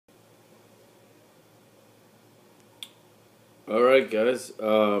Alright, guys.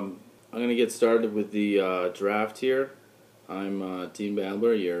 I'm going to get started with the draft here. I'm Dean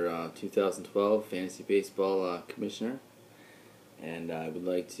Bandler, your 2012 Fantasy Baseball Commissioner. And I would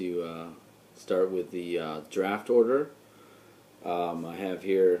like to start with the draft order. I have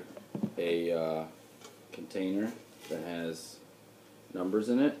here a container that has numbers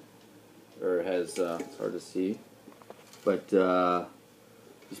in it. Or has, it's hard to see. But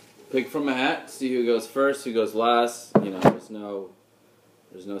pick from a hat, see who goes first, who goes last. You know,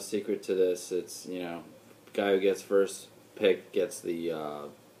 there's no secret to this. It's, you know, the guy who gets first pick gets the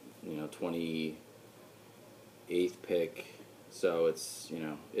 28th pick. So it's, you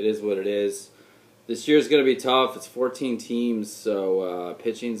know, it is what it is. This year's going to be tough. It's 14 teams, so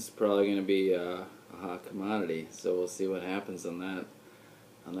pitching's probably going to be a hot commodity. So we'll see what happens on that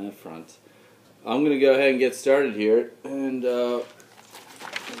front. I'm going to go ahead and get started here, and I'll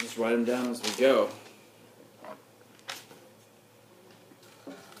just write them down as we go.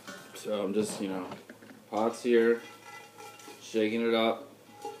 So I'm just, pots here, shaking it up,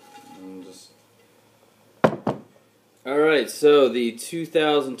 and just... Alright, so the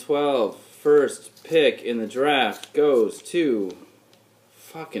 2012 first pick in the draft goes to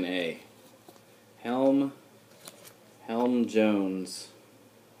fucking A. Helm Jones.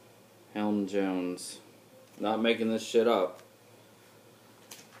 Helm Jones. Not making this shit up.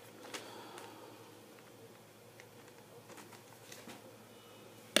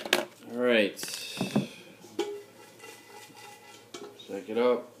 Alright. Check it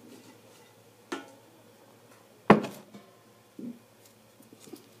up.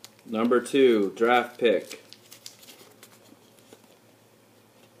 Number 2, draft pick.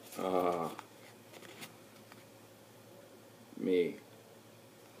 Me.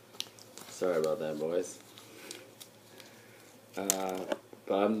 Sorry about that, boys.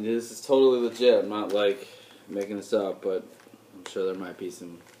 But this is totally legit. I'm not, like, making this up, but I'm sure there might be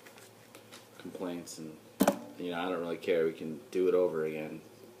some complaints, and, I don't really care. We can do it over again,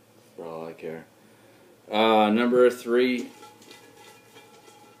 for all I care. Number 3.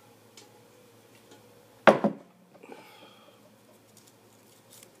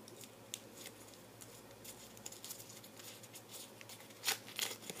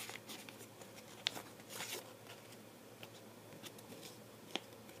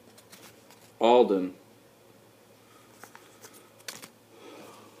 Alden.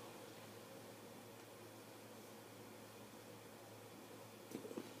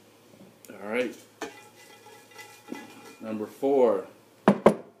 Alright. Number 4.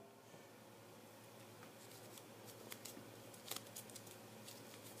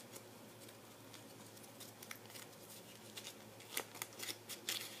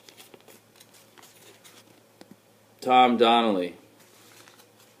 Tom Donnelly.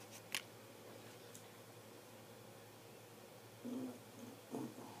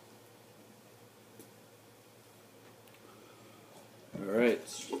 Alright,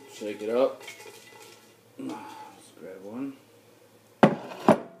 shake it up. Let's grab one.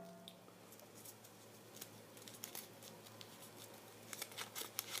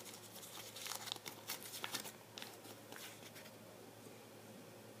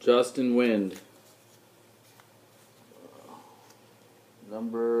 Justin Wind.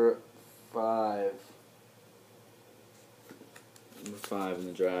 Number 5. Number 5 in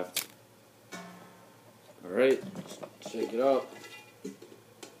the draft. Alright, shake it up.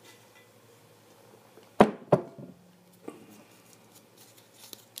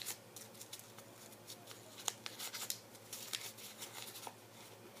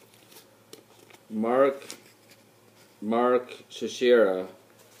 Mark Shishira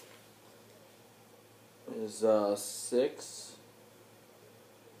is 6.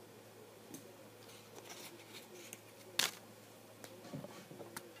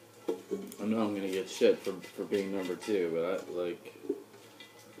 I know I'm gonna get shit for being number 2, but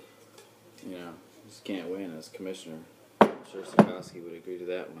just can't win as commissioner. I'm sure Sikorsky would agree to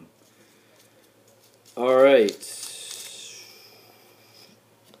that one. Alright.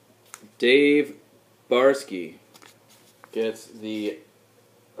 Dave Barsky gets the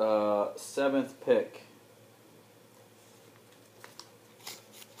 7th pick.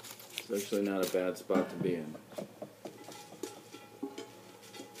 It's actually not a bad spot to be in.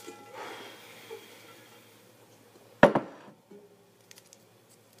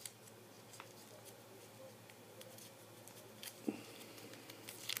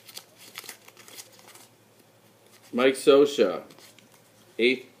 Mike Scioscia,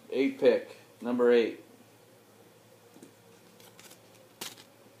 8th pick, number 8.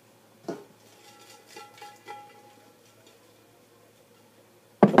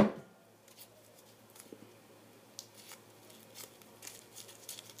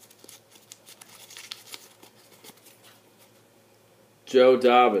 Joe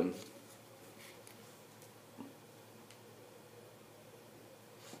Dobbin.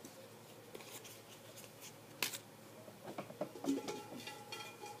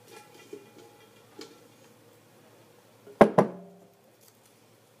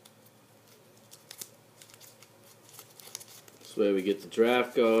 This way we get the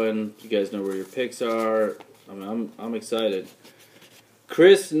draft going. You guys know where your picks are. I'm excited.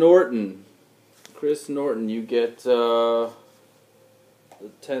 Chris Norton. Chris Norton, you get the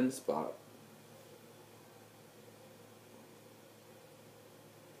 10 spot.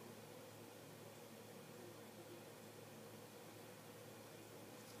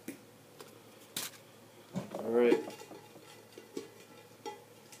 All right.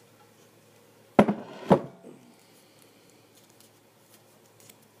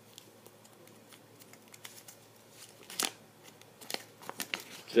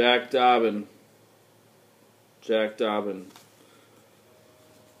 Jack Dobbin. Jack Dobbin.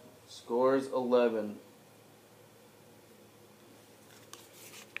 Scores 11.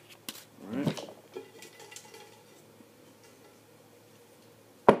 All right.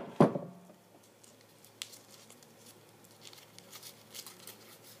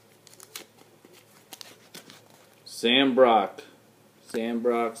 Sam Brock. Sam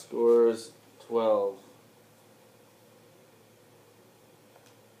Brock scores 12.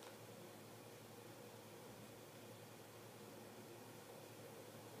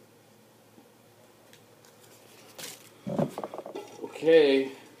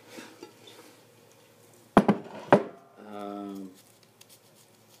 Okay.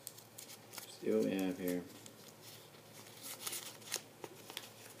 See what we have here.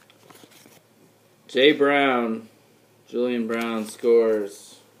 Jay Brown. Julian Brown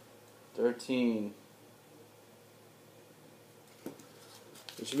scores 13.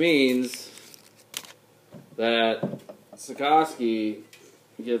 Which means that Sikorsky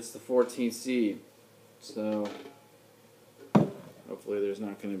gets the 14th seed. So hopefully there's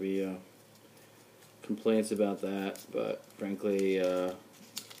not going to be complaints about that. But frankly,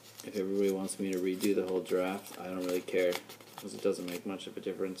 if everybody wants me to redo the whole draft, I don't really care because it doesn't make much of a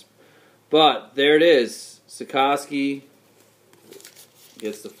difference. But there it is. Sikorsky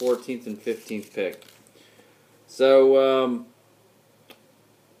gets the 14th and 15th pick. So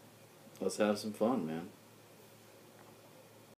let's have some fun, man.